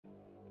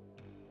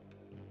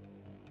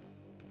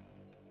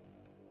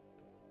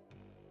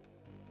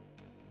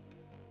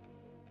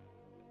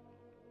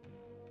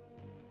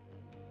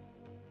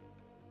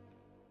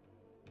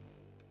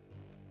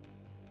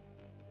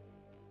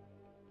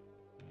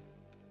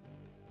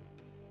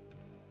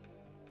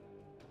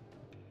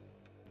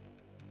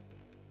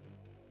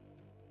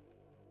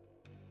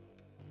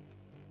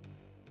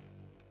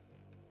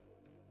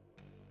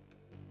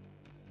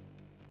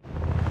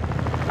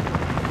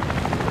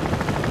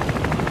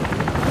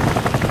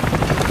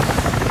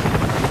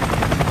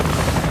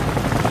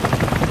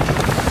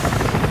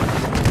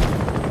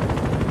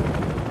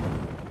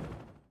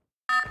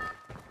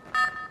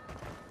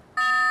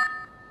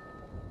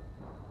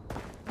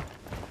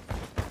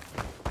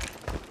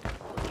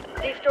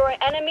destroy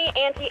enemy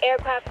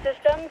anti-aircraft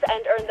systems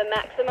and earn the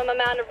maximum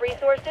amount of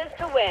resources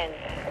to win.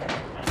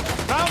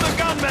 Found a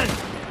gunman!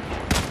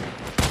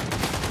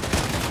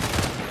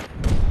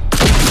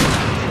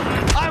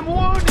 I'm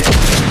wounded!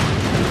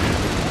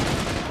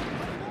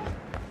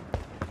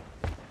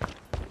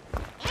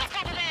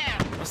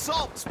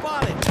 Assault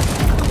spotted!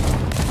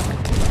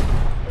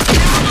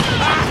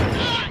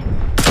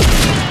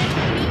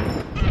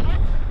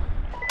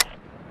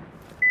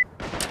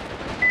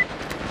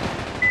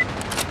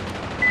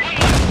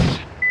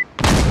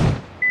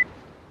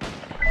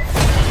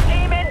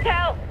 Team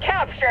intel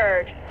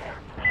captured.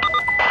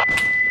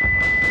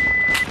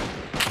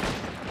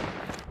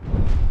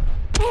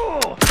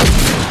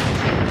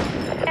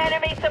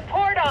 Enemy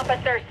support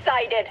officer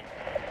sighted.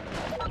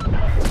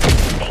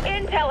 The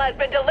intel has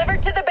been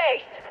delivered to the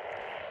base.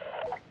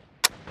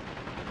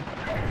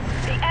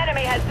 The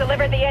enemy has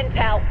delivered the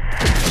intel.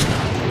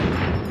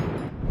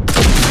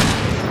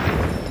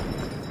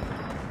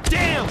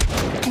 Damn!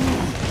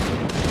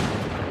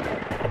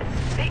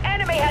 The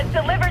enemy has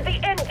delivered the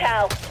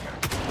intel.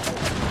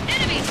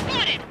 Enemy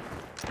spotted!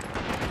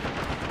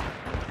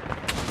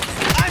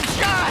 I'm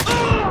shot!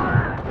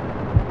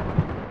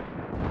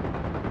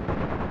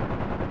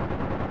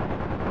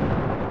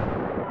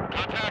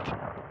 Contact!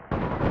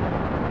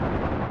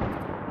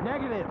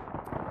 Negative!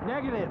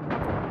 Negative!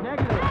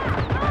 Negative!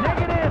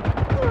 Negative!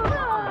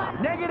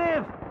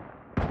 Negative!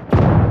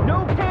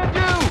 No, can't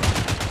do!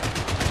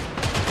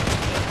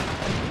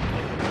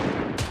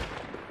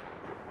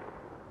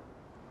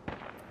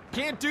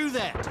 Can't do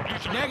that!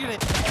 Negative!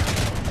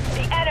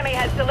 The enemy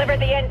has delivered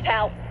the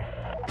intel.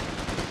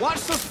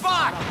 Watch the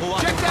spot!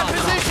 Check that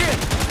position!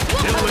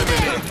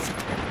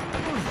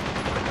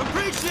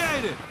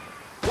 Appreciate it!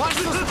 Watch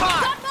the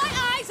spot! Got my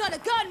eyes on a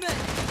gunman!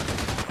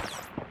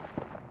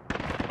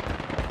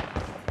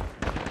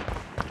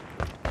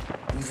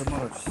 Nie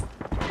zamorać się.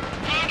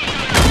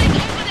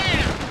 Over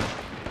there!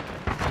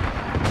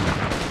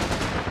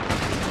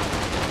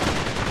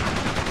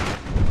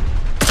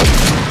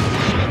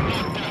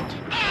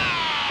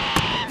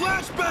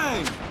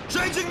 Flashbang!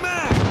 Changing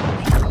mag!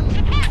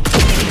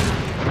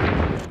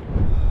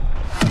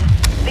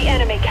 The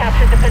enemy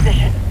captured the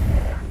position.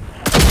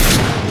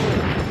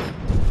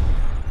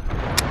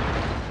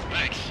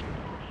 Thanks.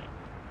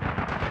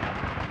 Heads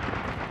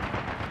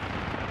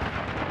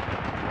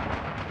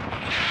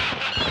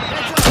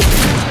up!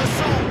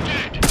 Assault!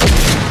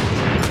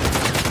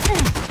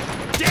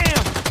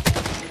 Damn!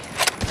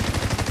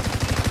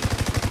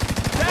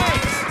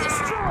 Thanks!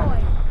 Destroy!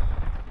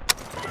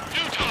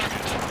 New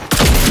target!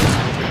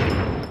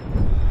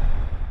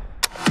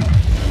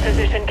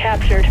 Position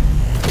captured.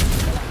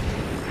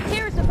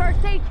 Here's the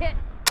first aid kit!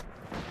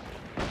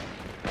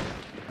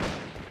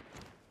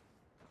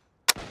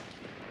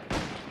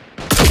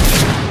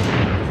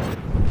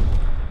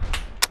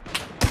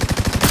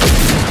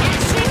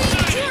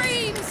 Sweet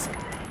dreams!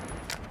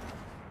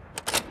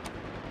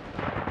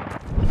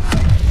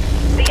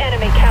 The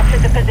enemy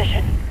captured the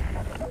position.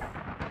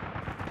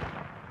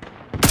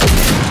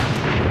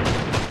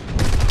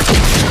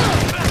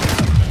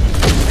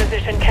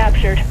 Position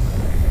captured.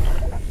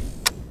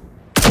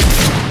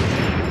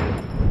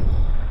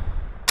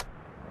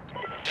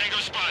 Tango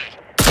spotted!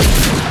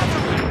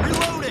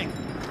 Reloading!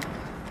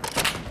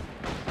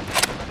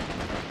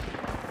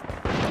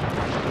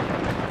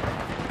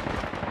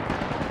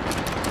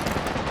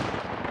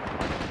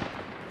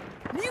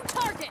 New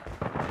target!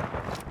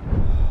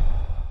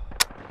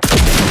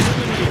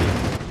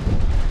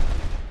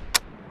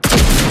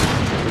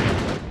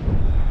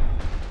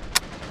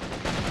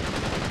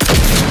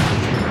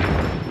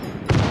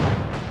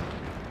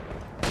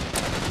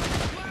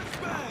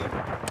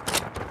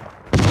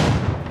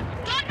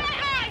 Got my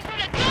eyes on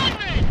a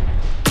gunman!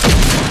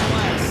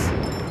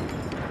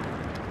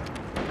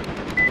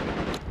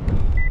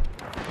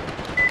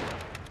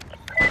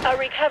 A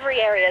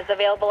recovery area is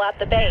available at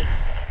the base.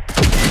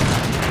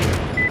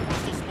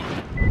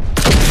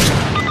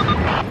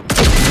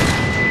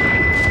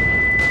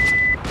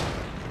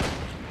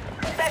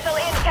 Special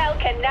intel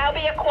can now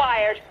be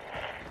acquired.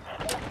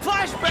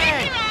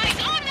 Flashbang! Eyes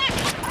on that!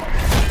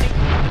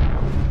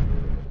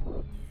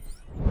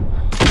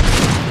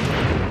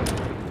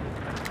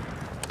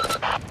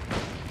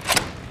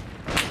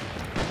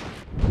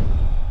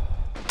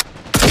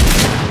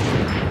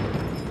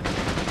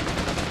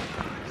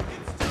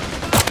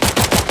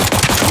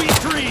 Sweet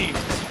dreams!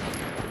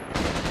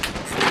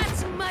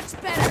 That's much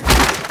better!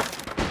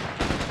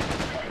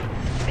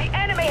 The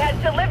enemy has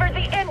delivered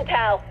the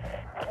intel.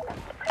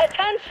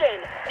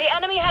 Attention! The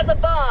enemy has a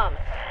bomb.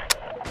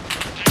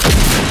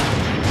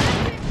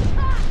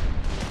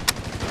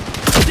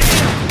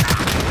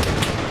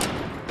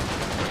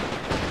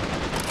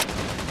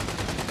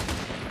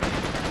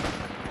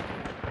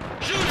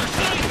 Shooter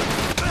sighted!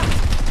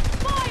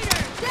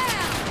 Fighter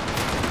down!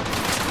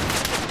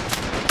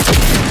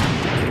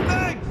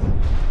 Thanks!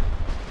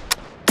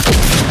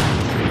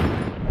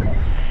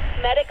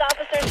 Medic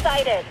officer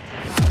sighted.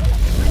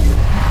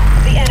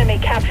 The enemy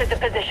captured the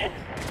position.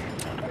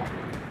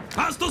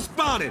 Hostile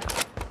spotted!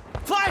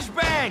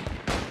 Flashbang!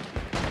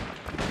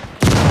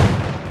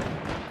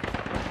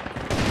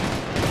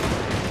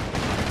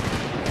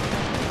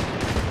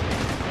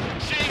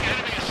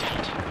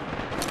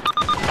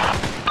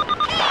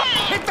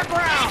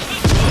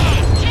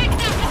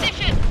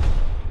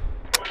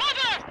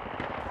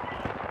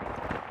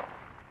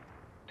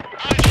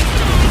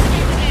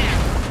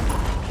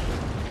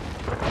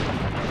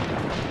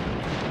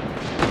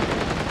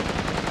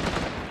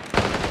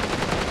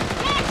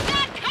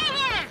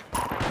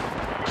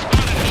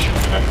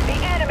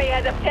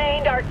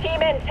 obtained our team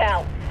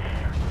intel.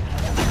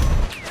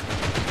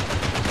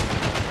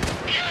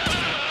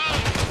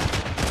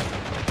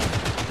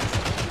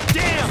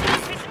 Damn!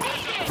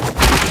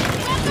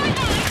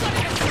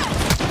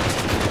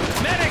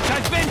 Medic,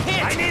 I've been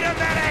hit! I need a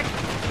medic!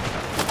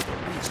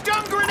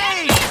 Stun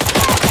grenade!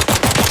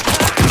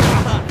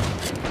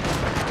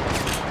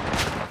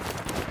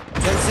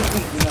 Gel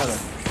sıkın binada.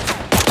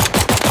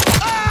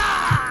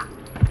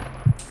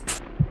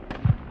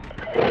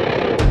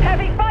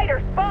 Heavy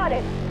fighter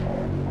spotted.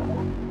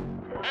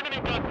 Enemy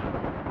gun.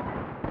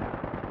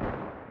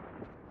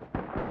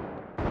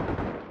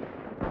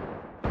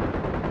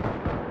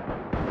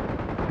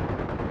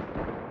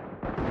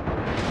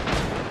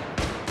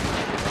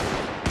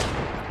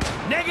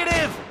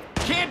 Negative!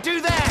 Can't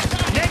do that!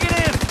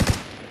 Negative!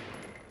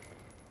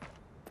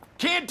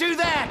 Can't do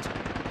that!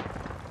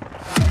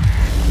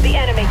 The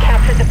enemy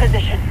captured the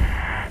position.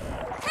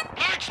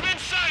 Marksman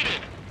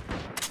sighted.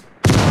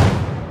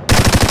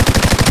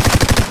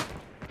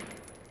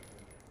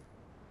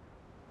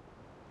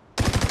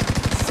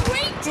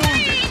 Sweet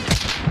dreams!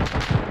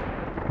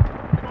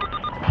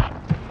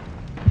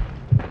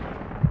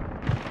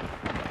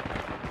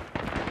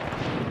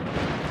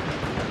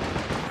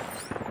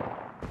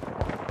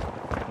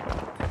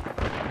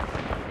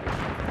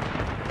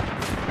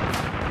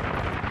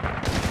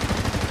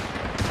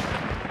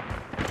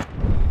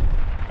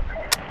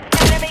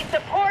 Enemy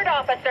support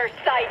officer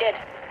sighted.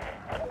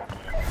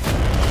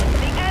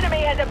 The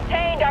enemy has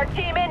obtained our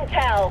team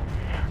intel.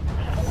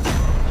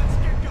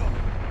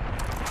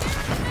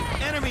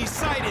 Enemy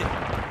sighted!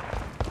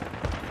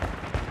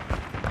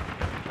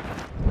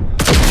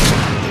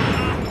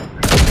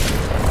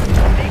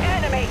 The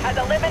enemy has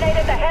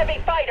eliminated the heavy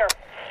fighter.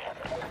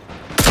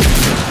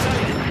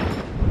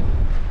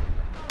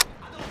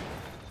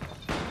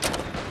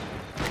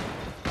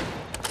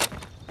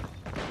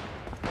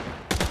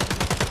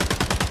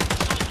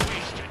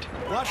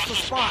 Watch the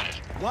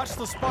spot! Watch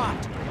the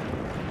spot!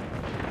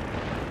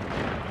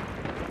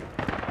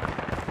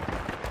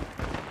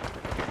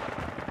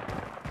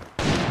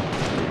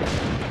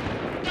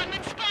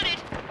 Gunman spotted.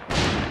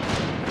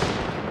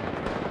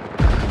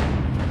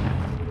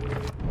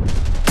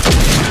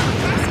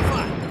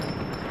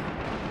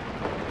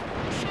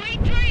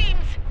 Sweet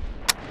dreams.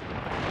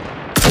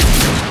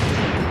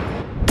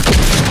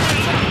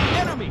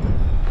 Enemy!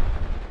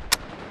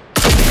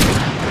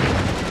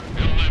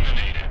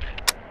 Eliminated.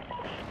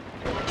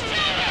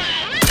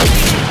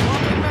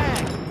 Swapping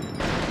mag!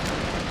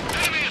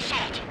 Enemy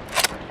assault.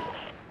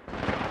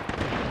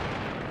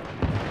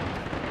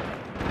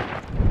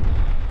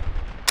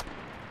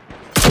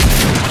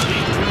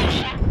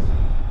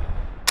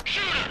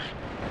 Shooter.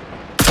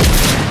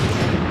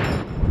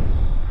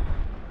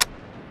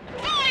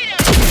 Fighter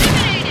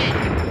eliminated.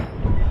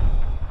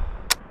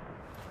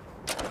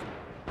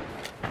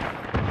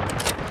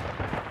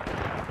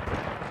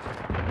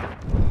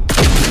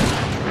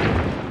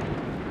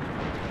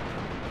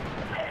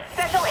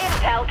 Special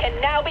intel can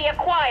now be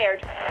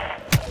acquired.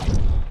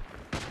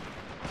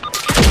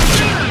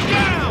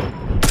 Down!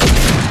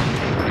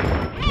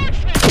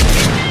 Marksman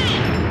down.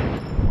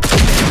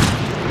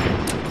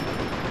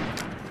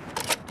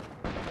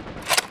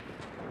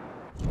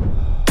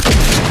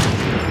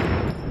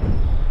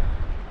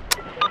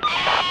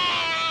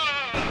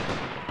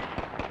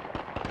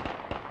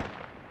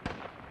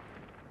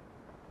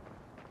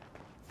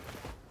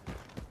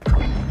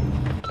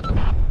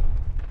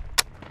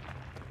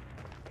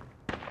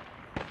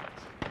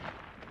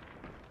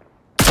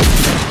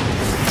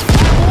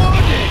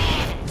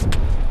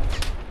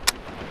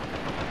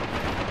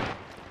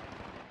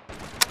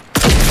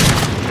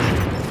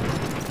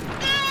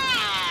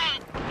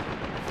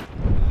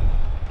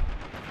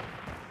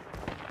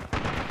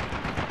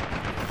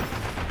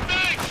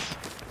 Thanks.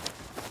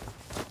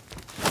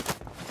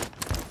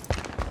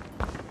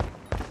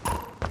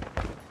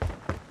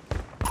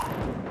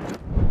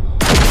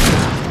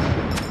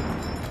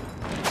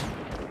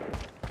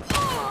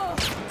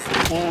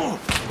 Oh!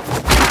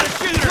 Got a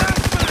shooter!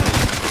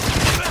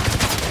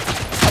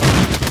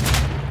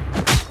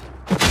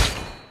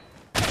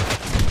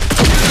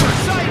 Shooter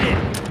sighted!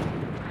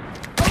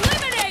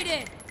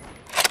 Eliminated.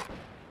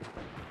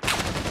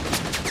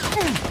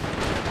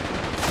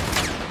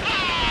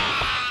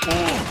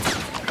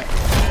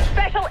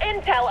 Special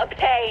intel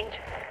obtained.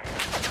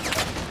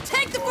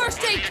 Take the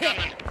first aid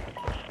kit.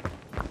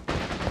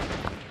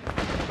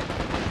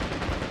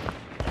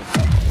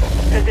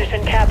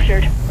 Position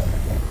captured.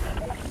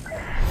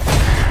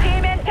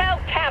 Team intel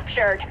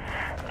captured.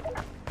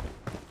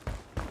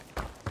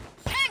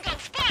 Tango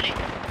spotted.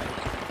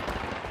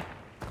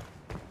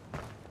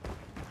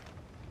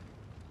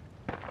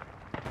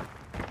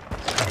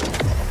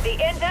 The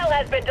intel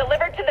has been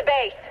delivered to the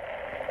base.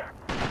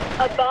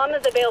 A bomb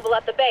is available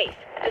at the base.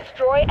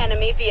 Destroy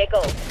enemy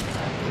vehicles.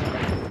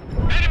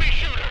 Enemy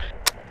shooter.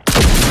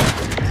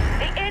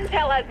 The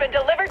intel has been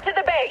delivered to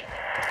the base.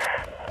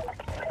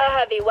 A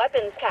heavy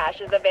weapons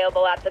cache is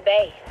available at the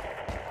base.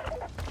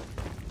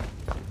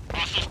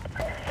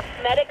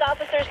 Medic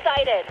officer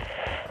sighted.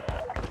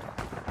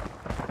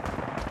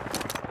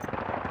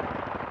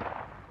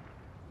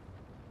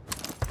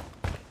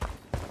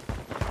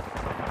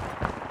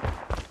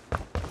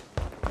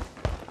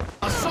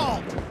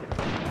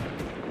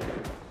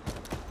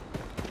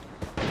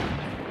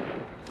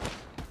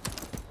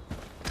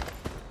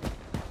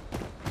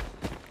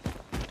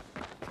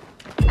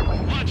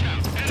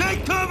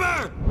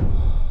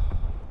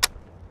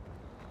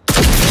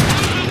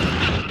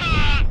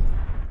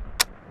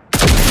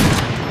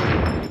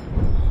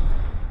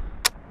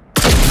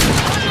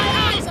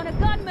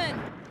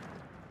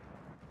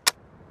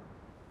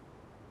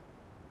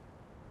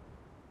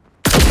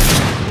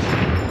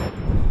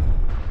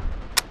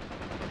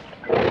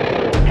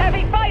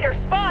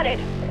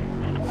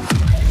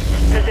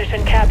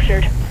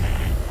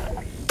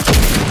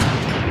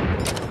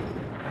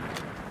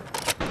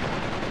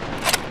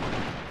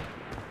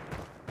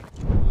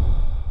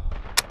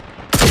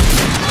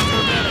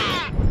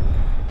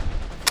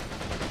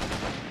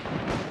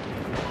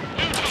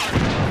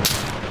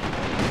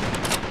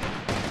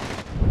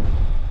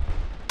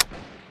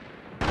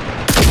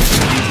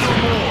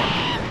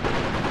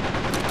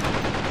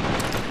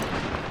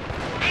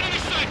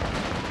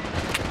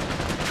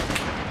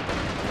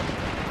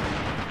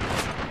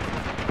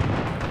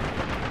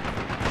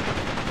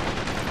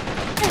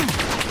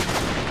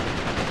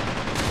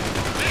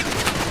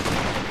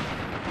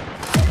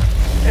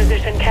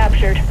 Position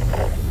captured.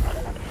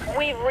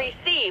 We've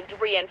received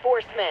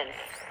reinforcements.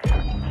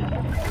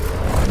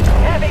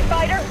 Heavy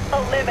fighter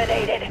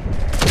eliminated.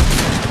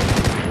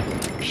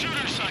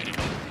 Shooter sighted.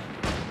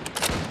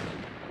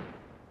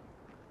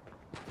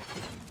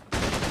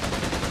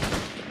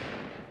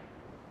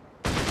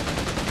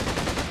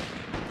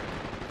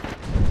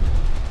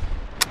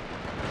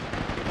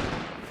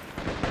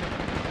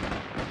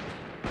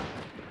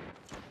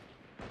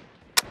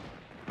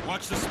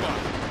 Watch the spot.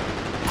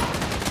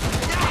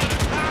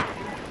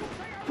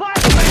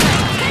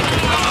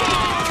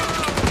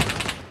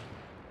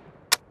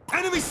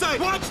 Enemy sight!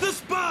 Watch the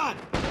spot!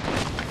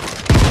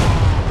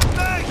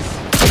 Thanks!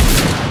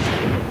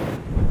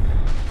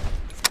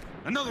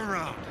 Another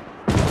round.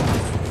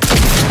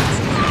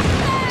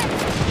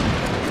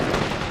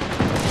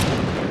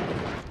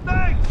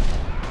 Thanks!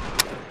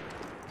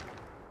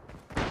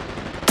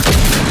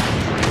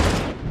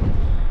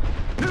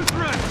 Two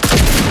threats!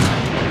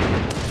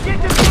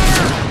 Get to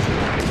fire!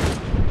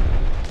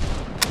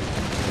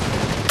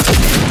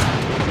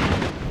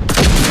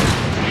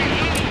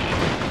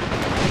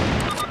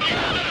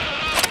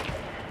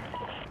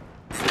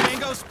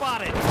 Tango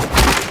spotted!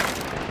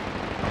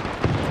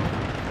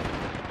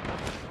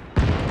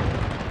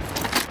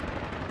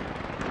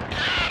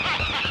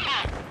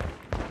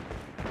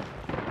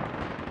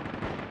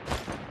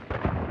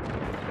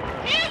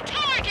 New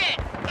target!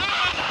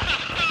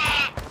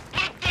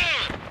 Look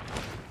there!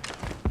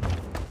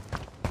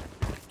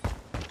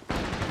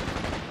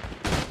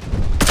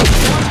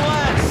 One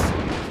less!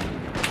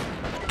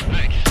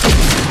 Thanks.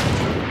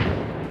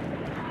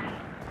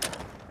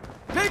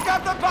 Pick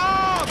up the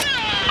bomb!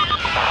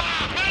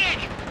 Medic!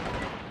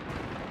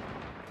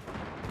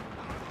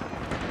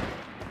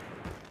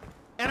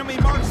 Enemy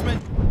marksman!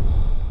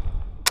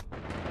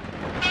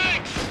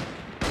 Thanks!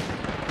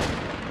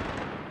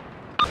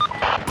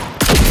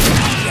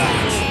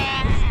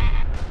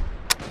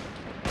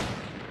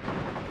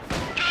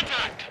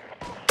 Contact!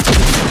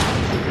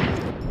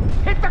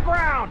 Hit the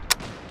ground!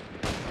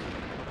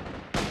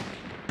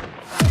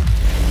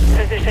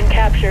 Position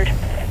captured.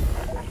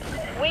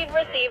 We've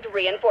received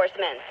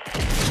reinforcements.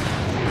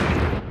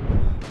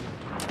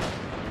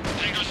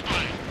 Tango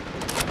spotted.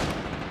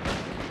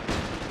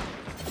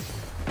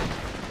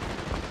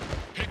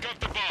 Pick up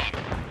the bomb.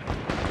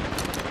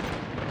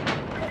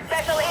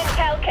 Special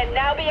intel can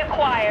now be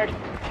acquired.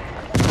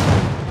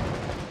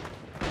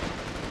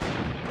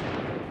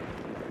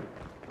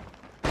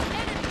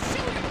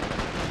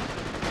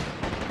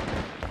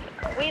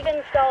 We've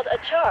installed a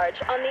charge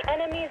on the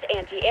enemy's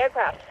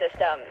anti-aircraft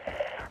systems.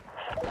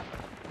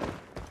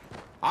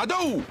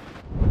 عدو!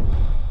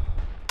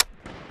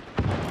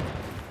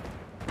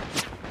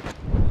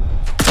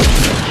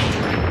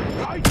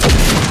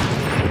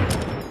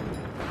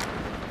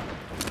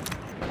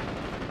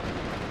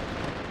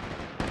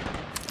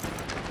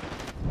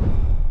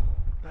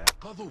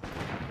 تيقظوا!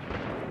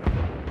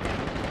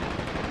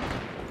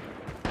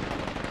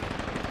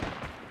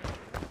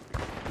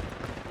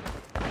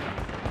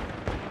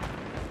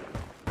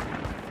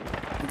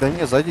 Да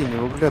не, сзади не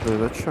выглядывай,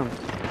 зачем?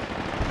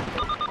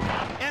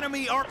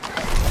 Enemy are...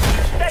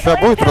 Сейчас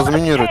будет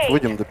разминировать,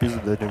 выйдем до пизды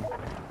дадим.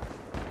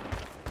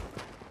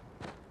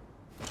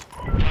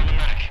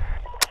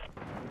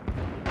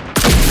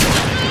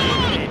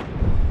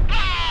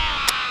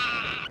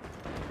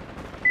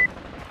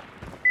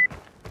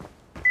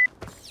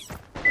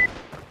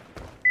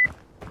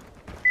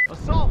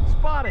 Assault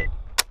spotted!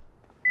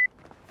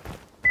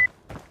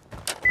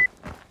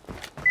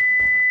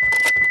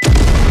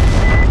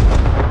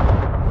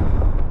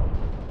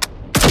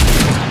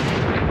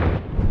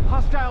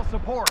 Hostile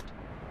support!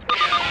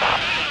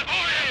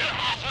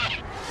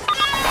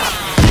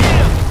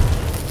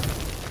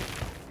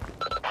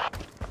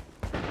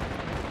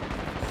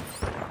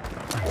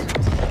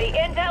 The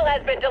intel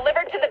has been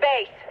delivered to the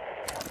base.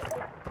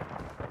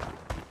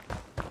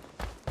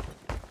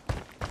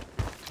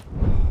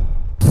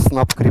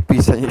 Снап,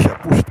 крепись, они сейчас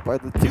пушат,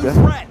 пойдут New тебя.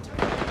 threat!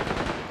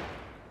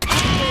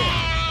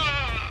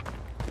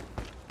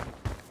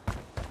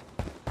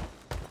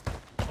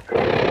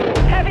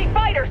 Heavy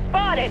fighter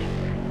spotted.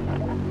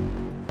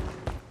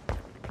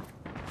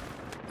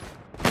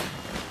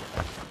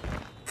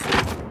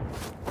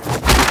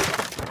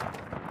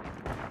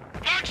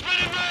 Marksman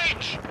in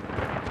range!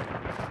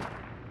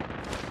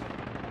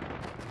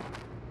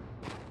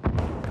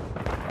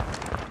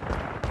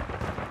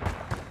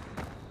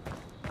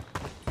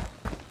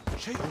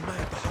 شيء ما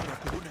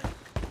يتحرك هنا.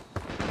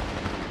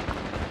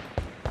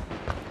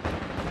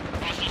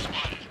 Hostile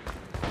spotted.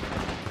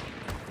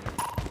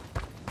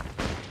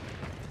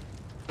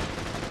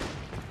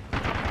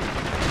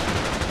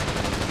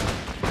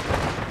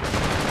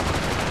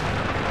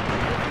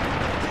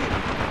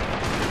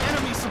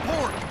 Enemy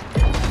support!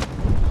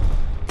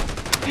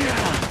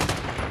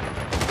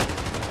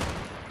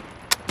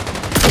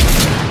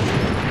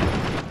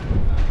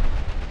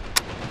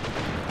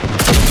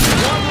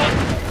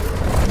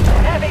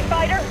 Heavy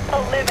fighter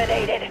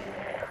eliminated.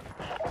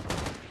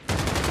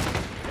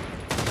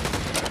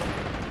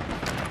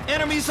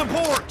 Enemy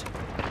support!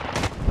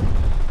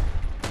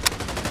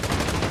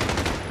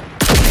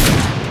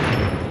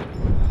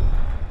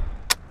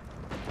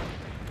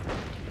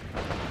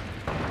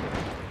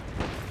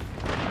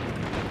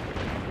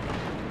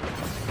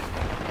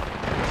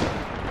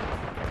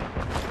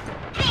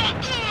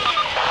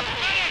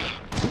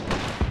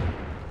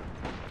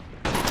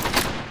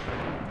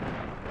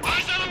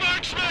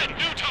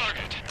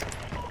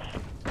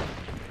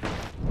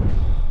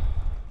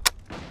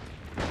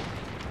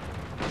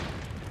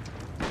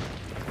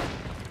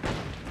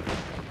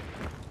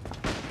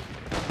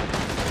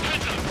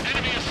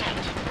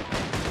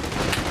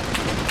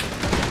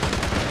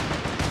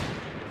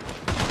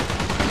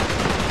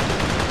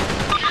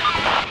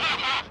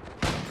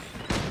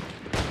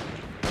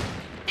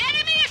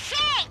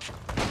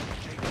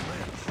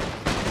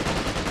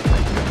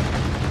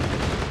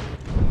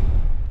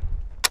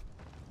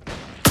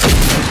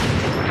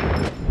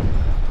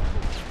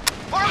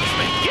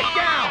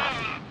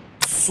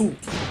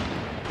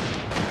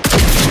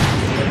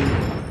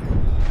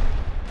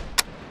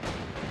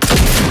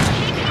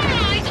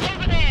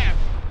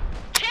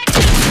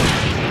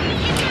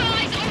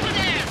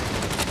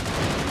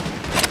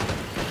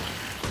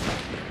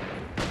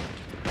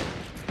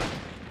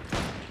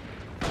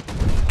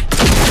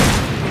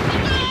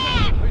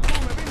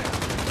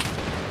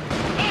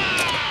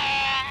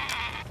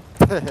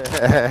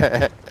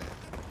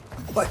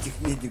 Бать их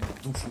медик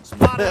в душу.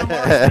 Spotted a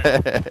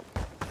marksman.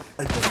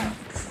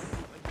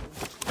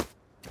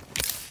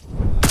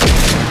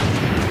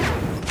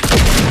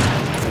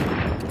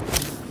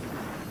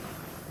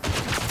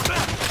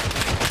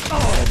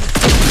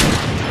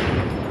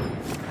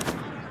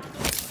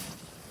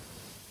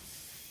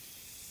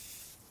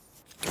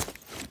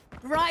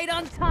 Right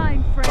on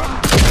time, friend.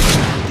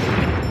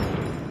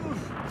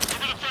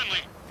 Cover the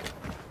friendly.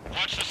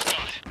 Watch the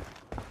spot.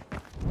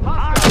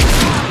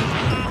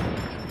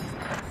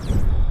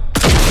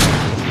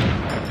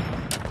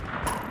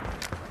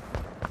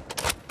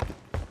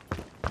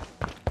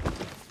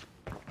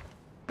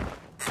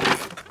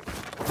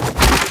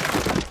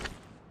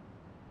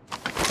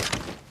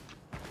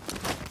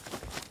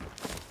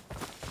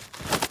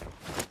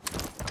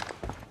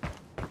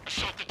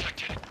 Assault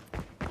detected.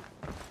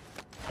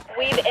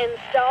 We've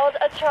installed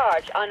a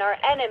charge on our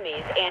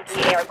enemy's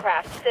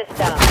anti-aircraft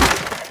system.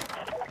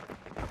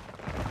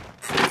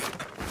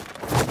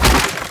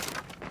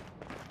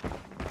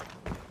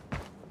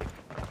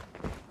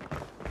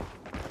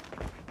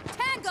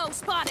 Tango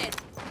spotted.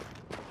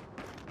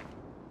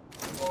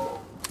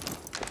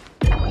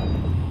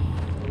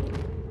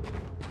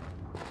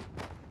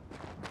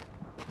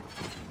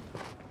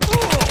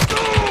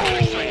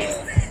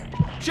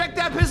 Check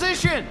that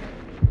position.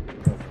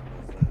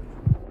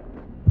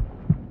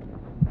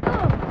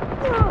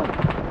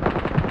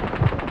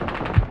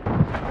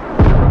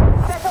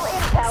 Special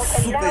intel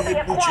can Сука, now be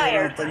ебучий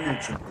acquired.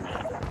 гранатометчик.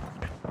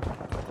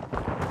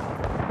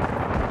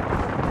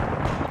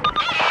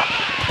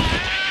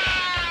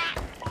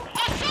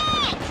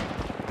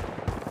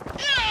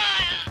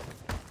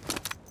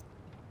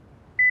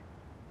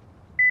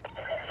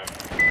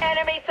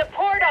 Enemy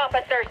support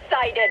officer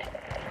sighted.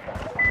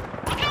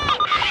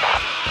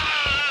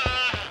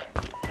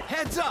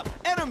 Heads up,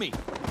 enemy.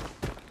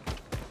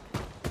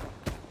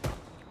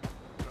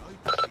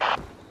 Look out!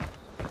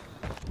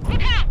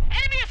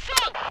 Enemy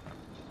assault!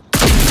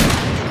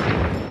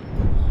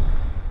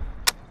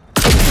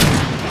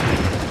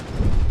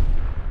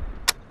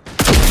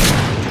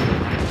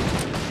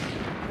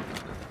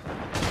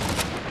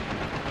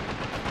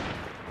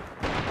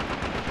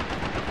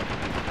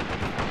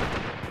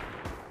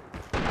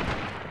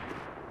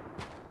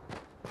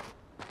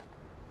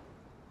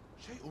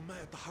 شيء ما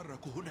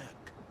يتحرك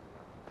هناك.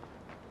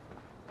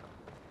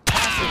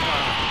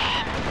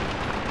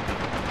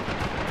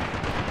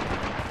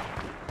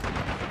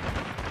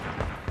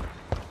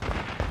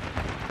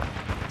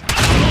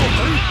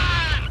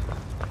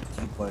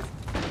 Ебать.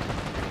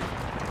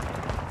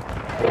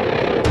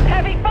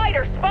 Heavy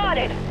fighter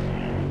spotted.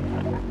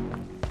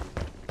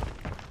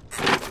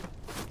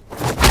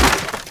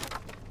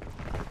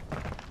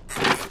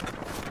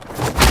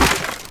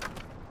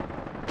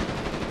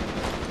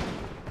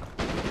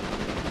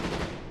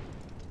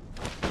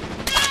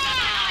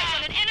 Eyes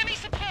on an enemy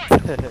support!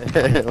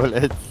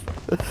 Блять.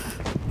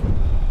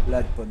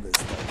 Блядь,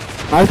 подойти.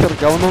 Снайпер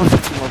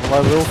говносиком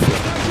обложился.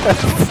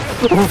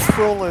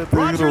 Ушел эту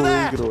игру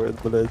выигрывает,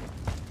 блять.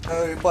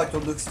 Ебать,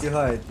 он их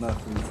стягает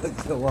нахуй.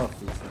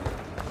 Лахуй.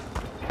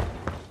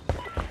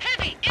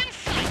 Heavy in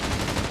sight!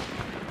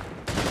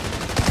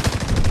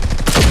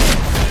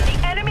 The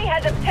enemy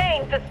has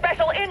obtained the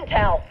special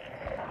intel.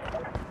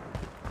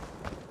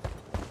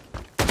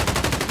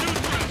 New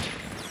threat!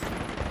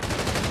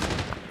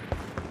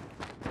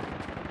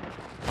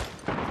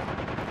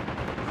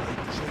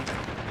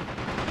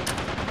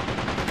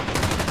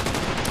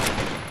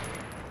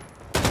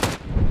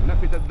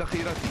 نفذت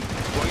ذخيرتي.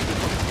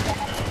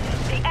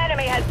 The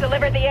enemy has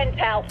delivered the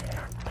intel.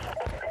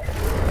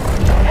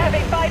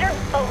 Heavy fighter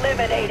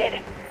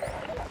eliminated.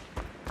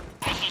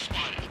 Hostile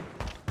spotted.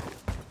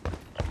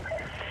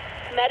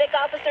 Medic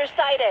officer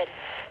sighted.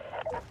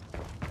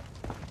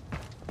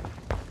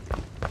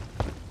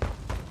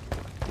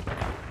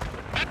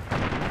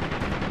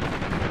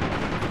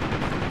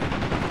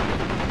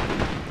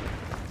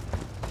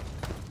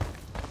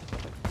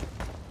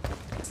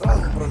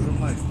 Сразу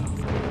прожимать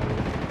нахуй.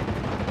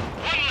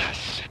 One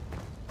less.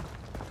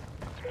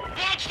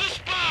 Watch the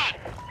spot!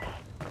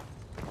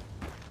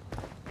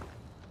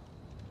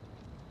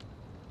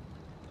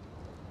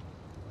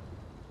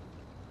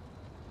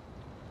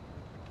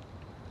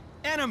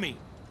 Enemy.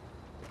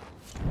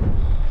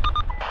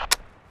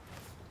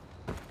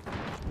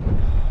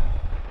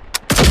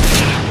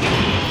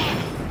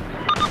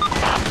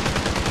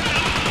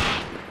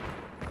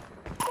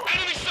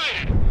 Enemy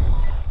sighted!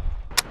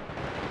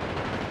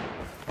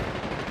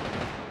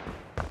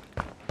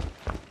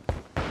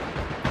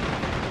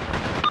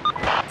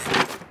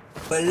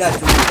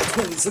 Блять, у меня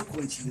патроны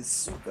закончились,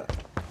 сука.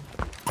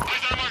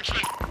 Eyes on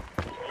marksman!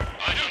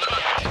 I do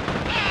target!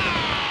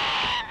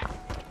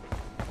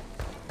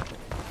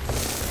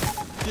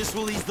 This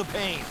will ease the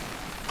pain.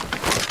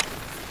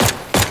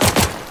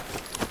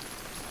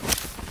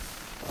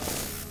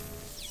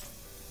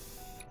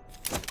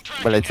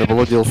 Блять,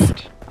 заблудился.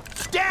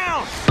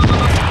 Down.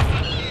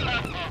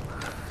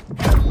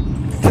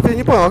 Что-то я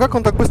не понял, а как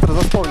он так быстро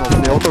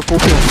заспавнился? Я вот только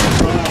убил.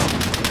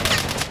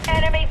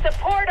 Enemy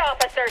support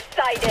officer Enforcer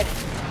sighted.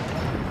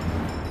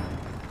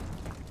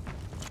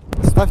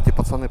 Ставьте,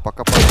 пацаны,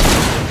 пока по...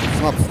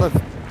 Снап, ставь.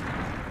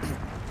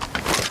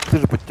 Ты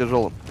же под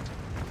тяжелым.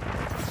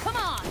 Come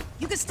on,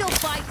 you can still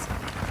fight.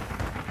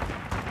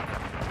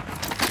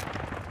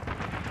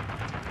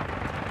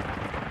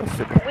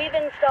 Спасибо. We've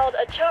installed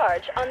a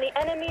charge on the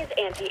enemy's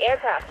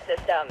anti-aircraft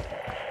system.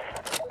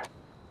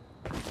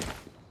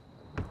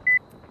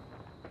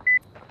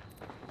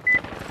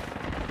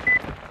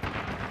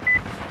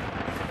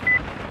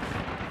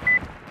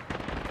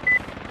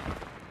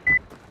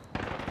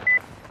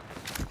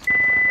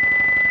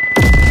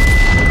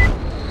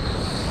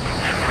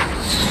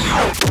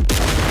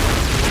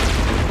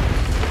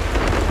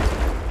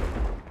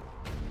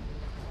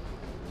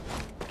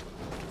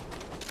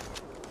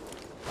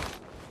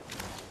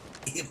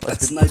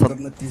 Ебать, снайпер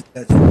на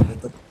пиздячий.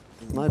 Это...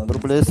 Снайпер,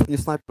 бля, если бы не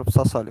снайпер,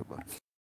 всосали бы.